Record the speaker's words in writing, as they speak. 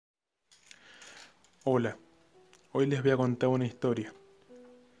Hola, hoy les voy a contar una historia.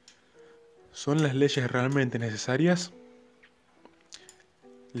 ¿Son las leyes realmente necesarias?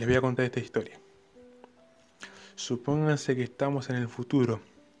 Les voy a contar esta historia. Supónganse que estamos en el futuro,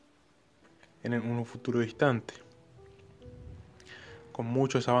 en un futuro distante, con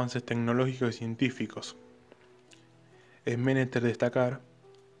muchos avances tecnológicos y científicos. Es menester destacar,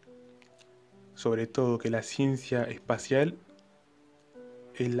 sobre todo, que la ciencia espacial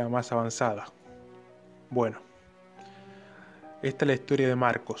es la más avanzada. Bueno, esta es la historia de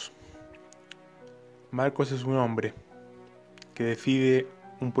Marcos. Marcos es un hombre que decide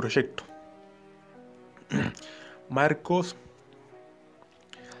un proyecto. Marcos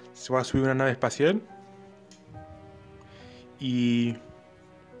se va a subir a una nave espacial y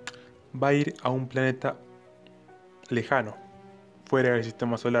va a ir a un planeta lejano, fuera del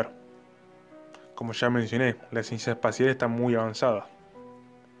sistema solar. Como ya mencioné, la ciencia espacial está muy avanzada.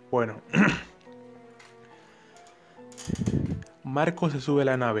 Bueno, Marco se sube a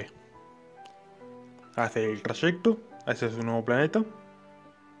la nave, hace el trayecto hacia su nuevo planeta,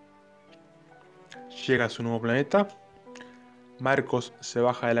 llega a su nuevo planeta, Marcos se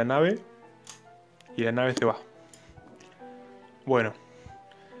baja de la nave y la nave se va. Bueno,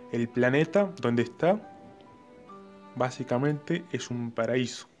 el planeta donde está básicamente es un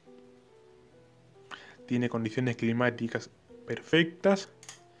paraíso. Tiene condiciones climáticas perfectas,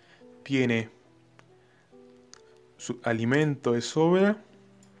 tiene su alimento de sobra,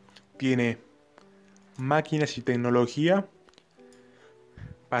 tiene máquinas y tecnología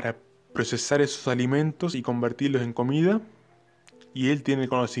para procesar esos alimentos y convertirlos en comida, y él tiene el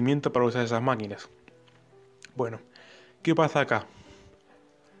conocimiento para usar esas máquinas. Bueno, ¿qué pasa acá?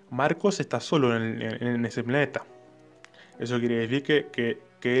 Marcos está solo en ese planeta. Eso quiere decir que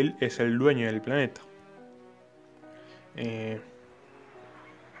él es el dueño del planeta. Eh,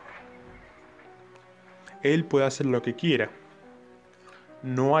 Él puede hacer lo que quiera.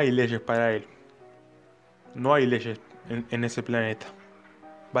 No hay leyes para él. No hay leyes en ese planeta.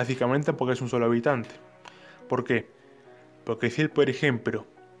 Básicamente porque es un solo habitante. ¿Por qué? Porque si él, por ejemplo,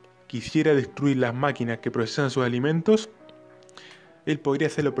 quisiera destruir las máquinas que procesan sus alimentos, él podría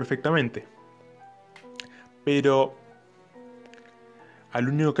hacerlo perfectamente. Pero al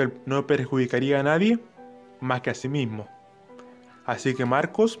único que no perjudicaría a nadie más que a sí mismo. Así que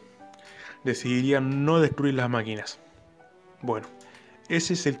Marcos decidiría no destruir las máquinas. Bueno,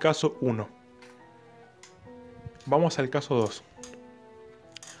 ese es el caso 1. Vamos al caso 2.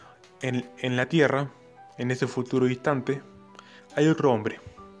 En la Tierra, en ese futuro distante, hay otro hombre.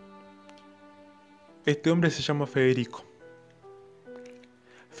 Este hombre se llama Federico.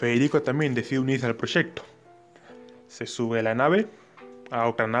 Federico también decide unirse al proyecto. Se sube a la nave, a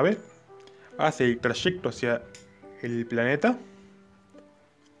otra nave, hace el trayecto hacia el planeta,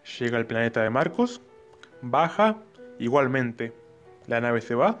 llega al planeta de Marcos, baja, igualmente la nave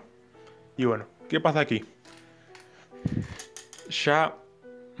se va, y bueno, ¿qué pasa aquí? Ya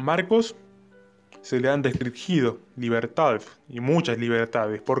Marcos se le han restringido libertades, y muchas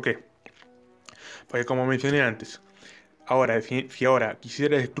libertades. ¿Por qué? Porque como mencioné antes, ahora, si ahora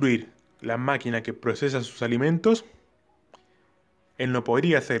quisiera destruir la máquina que procesa sus alimentos, él no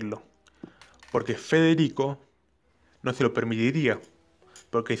podría hacerlo, porque Federico no se lo permitiría.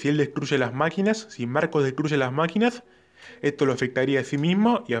 Porque si él destruye las máquinas, si Marcos destruye las máquinas, esto lo afectaría a sí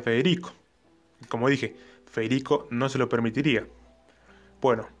mismo y a Federico. Como dije, Federico no se lo permitiría.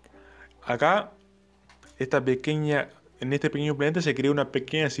 Bueno, acá, en este pequeño planeta se crea una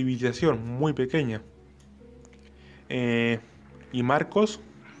pequeña civilización, muy pequeña. Eh, y Marcos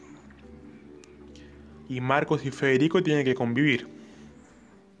y Federico tienen que convivir.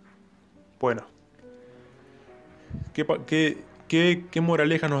 Bueno, ¿qué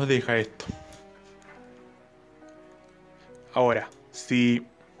moraleja nos deja esto? Ahora, si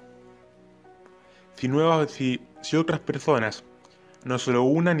otras personas, no solo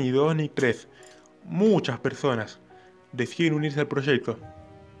una, ni dos, ni tres, muchas personas deciden unirse al proyecto,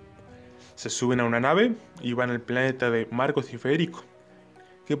 se suben a una nave y van al planeta de Marcos y Federico.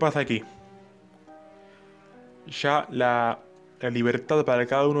 ¿Qué pasa aquí? Ya la libertad para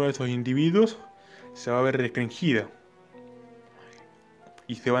cada uno de esos individuos se va a ver restringida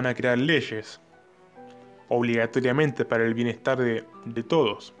y se van a crear leyes obligatoriamente para el bienestar de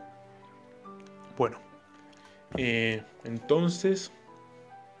todos. Bueno, entonces,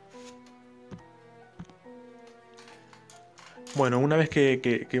 bueno, una vez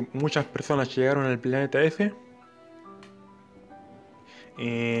que muchas personas llegaron al planeta F,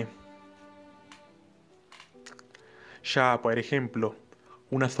 eh, ya, por ejemplo,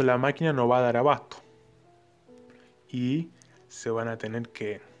 una sola máquina no va a dar abasto y se van a tener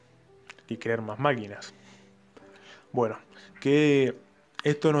y crear más máquinas. Bueno, que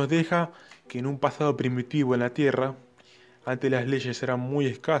esto nos deja que en un pasado primitivo en la Tierra, antes las leyes eran muy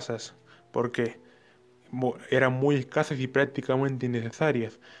escasas. ¿Por qué? Eran muy escasas y prácticamente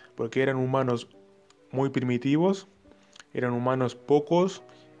innecesarias, porque eran humanos muy primitivos, eran humanos pocos,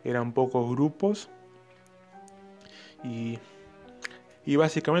 eran pocos grupos y, y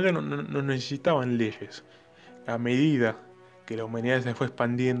básicamente no necesitaban leyes. A medida que la humanidad se fue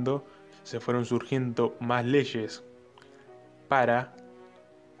expandiendo, se fueron surgiendo más leyes para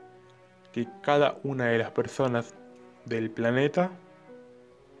que cada una de las personas del planeta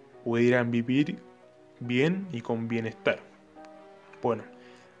pudieran vivir bien y con bienestar. Bueno,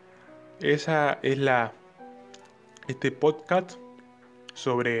 esa es este podcast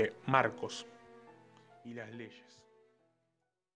sobre Marcos y las leyes.